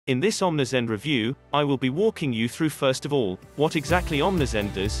In this Omnisend review, I will be walking you through first of all, what exactly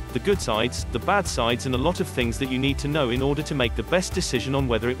Omnisend does, the good sides, the bad sides and a lot of things that you need to know in order to make the best decision on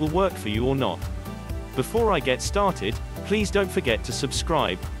whether it will work for you or not. Before I get started, please don't forget to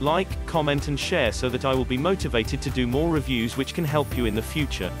subscribe, like, comment and share so that I will be motivated to do more reviews which can help you in the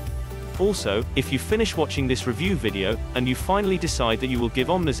future. Also, if you finish watching this review video, and you finally decide that you will give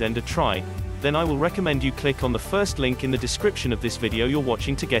Omnisend a try, then I will recommend you click on the first link in the description of this video you're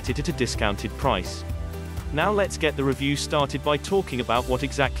watching to get it at a discounted price. Now let's get the review started by talking about what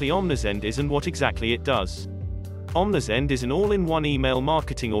exactly Omnisend is and what exactly it does. Omnisend is an all-in-one email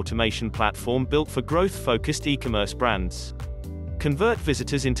marketing automation platform built for growth-focused e-commerce brands. Convert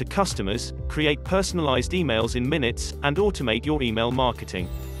visitors into customers, create personalized emails in minutes, and automate your email marketing.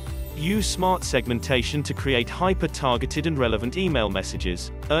 Use smart segmentation to create hyper-targeted and relevant email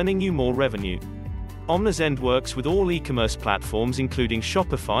messages, earning you more revenue. Omnisend works with all e-commerce platforms including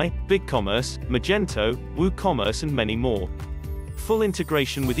Shopify, BigCommerce, Magento, WooCommerce and many more. Full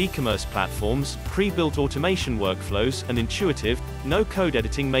integration with e-commerce platforms, pre-built automation workflows, and intuitive, no-code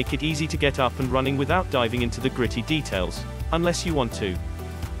editing make it easy to get up and running without diving into the gritty details, unless you want to.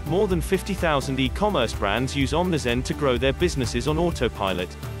 More than 50,000 e-commerce brands use Omnisend to grow their businesses on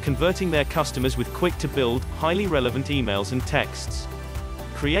autopilot, converting their customers with quick-to-build, highly relevant emails and texts.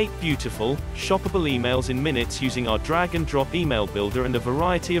 Create beautiful, shoppable emails in minutes using our drag-and-drop email builder and a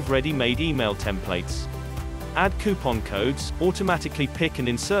variety of ready-made email templates. Add coupon codes, automatically pick and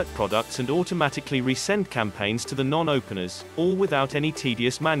insert products and automatically resend campaigns to the non-openers, all without any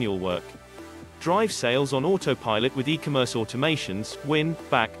tedious manual work. Drive sales on autopilot with e-commerce automations, win,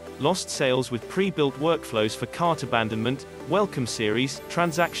 back, lost sales with pre-built workflows for cart abandonment, welcome series,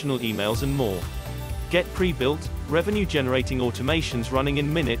 transactional emails and more. Get pre-built, revenue-generating automations running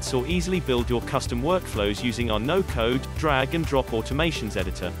in minutes or easily build your custom workflows using our no-code, drag-and-drop automations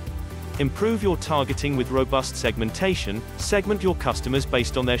editor. Improve your targeting with robust segmentation, segment your customers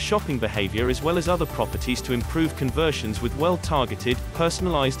based on their shopping behavior as well as other properties to improve conversions with well-targeted,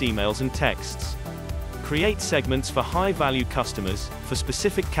 personalized emails and texts. Create segments for high-value customers, for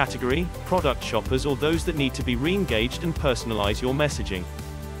specific category, product shoppers or those that need to be re-engaged and personalize your messaging.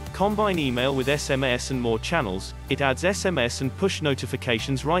 Combine email with SMS and more channels. It adds SMS and push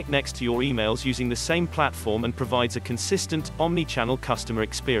notifications right next to your emails using the same platform and provides a consistent, omni-channel customer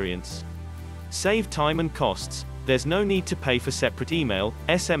experience. Save time and costs. There's no need to pay for separate email,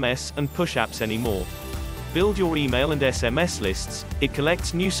 SMS, and push apps anymore. Build your email and SMS lists. It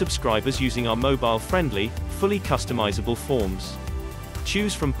collects new subscribers using our mobile-friendly, fully customizable forms.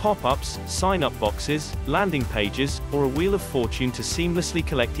 Choose from pop-ups, sign-up boxes, landing pages, or a wheel of fortune to seamlessly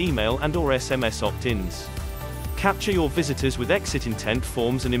collect email and/or SMS opt-ins. Capture your visitors with exit intent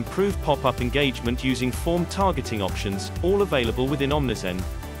forms and improve pop-up engagement using form targeting options, all available within Omnisend.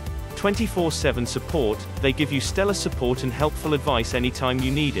 24/7 support, they give you stellar support and helpful advice anytime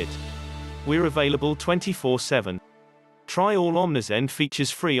you need it. We're available 24/7. Try all Omnisend features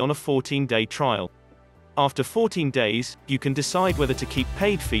free on a 14-day trial. After 14 days, you can decide whether to keep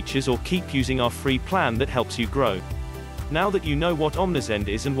paid features or keep using our free plan that helps you grow. Now that you know what Omnisend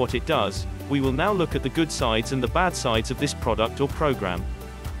is and what it does, we will now look at the good sides and the bad sides of this product or program.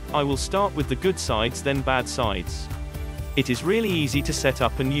 I will start with the good sides then bad sides. It is really easy to set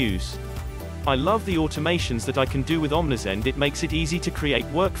up and use. I love the automations that I can do with Omnisend. It makes it easy to create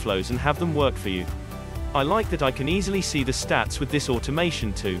workflows and have them work for you. I like that I can easily see the stats with this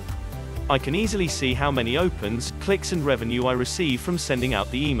automation too. I can easily see how many opens, clicks and revenue I receive from sending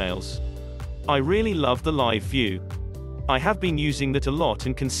out the emails. I really love the live view. I have been using that a lot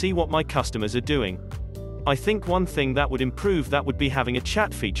and can see what my customers are doing. I think one thing that would improve that would be having a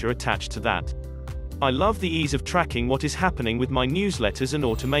chat feature attached to that. I love the ease of tracking what is happening with my newsletters and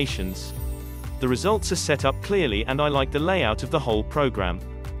automations. The results are set up clearly and I like the layout of the whole program.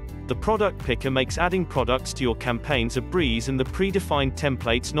 The product picker makes adding products to your campaigns a breeze and the predefined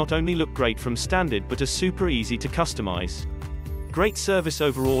templates not only look great from standard but are super easy to customize. Great service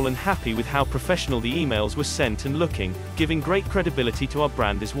overall and happy with how professional the emails were sent and looking, giving great credibility to our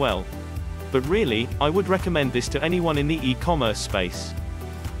brand as well. But really, I would recommend this to anyone in the e-commerce space.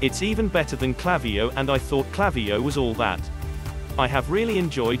 It's even better than Klaviyo and I thought Klaviyo was all that. I have really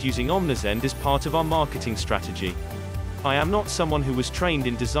enjoyed using Omnisend as part of our marketing strategy. I am not someone who was trained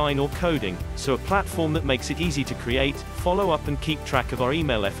in design or coding, so a platform that makes it easy to create, follow up and keep track of our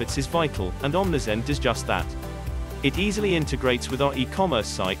email efforts is vital, and Omnisend does just that. It easily integrates with our e-commerce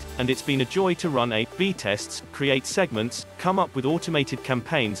site, and it's been a joy to run A/B tests, create segments, come up with automated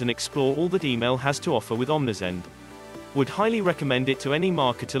campaigns and explore all that email has to offer with Omnisend. Would highly recommend it to any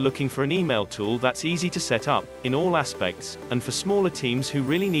marketer looking for an email tool that's easy to set up, in all aspects, and for smaller teams who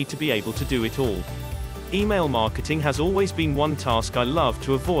really need to be able to do it all. Email marketing has always been one task I loved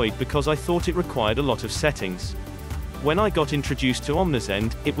to avoid because I thought it required a lot of settings. When I got introduced to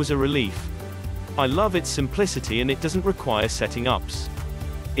Omnisend, it was a relief. I love its simplicity and it doesn't require setting ups.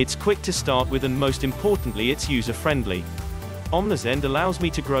 It's quick to start with and most importantly it's user-friendly. Omnisend allows me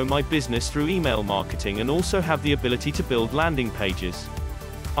to grow my business through email marketing and also have the ability to build landing pages.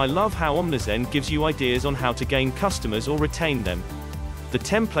 I love how Omnisend gives you ideas on how to gain customers or retain them. The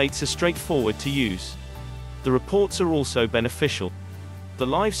templates are straightforward to use. The reports are also beneficial. The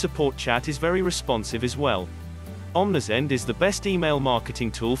live support chat is very responsive as well. Omnisend is the best email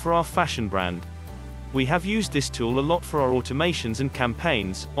marketing tool for our fashion brand. We have used this tool a lot for our automations and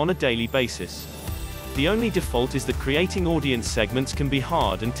campaigns, on a daily basis. The only default is that creating audience segments can be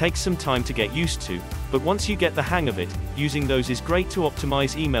hard and takes some time to get used to, but once you get the hang of it, using those is great to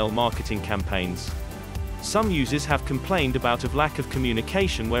optimize email marketing campaigns. Some users have complained about a lack of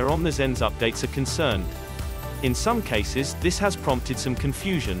communication where Omnisend's updates are concerned. In some cases, this has prompted some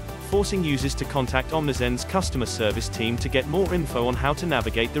confusion, forcing users to contact Omnisend's customer service team to get more info on how to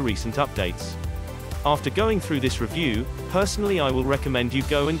navigate the recent updates. After going through this review, personally I will recommend you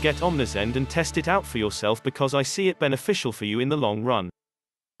go and get Omnisend and test it out for yourself because I see it beneficial for you in the long run.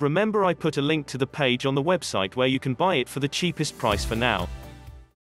 Remember, I put a link to the page on the website where you can buy it for the cheapest price for now.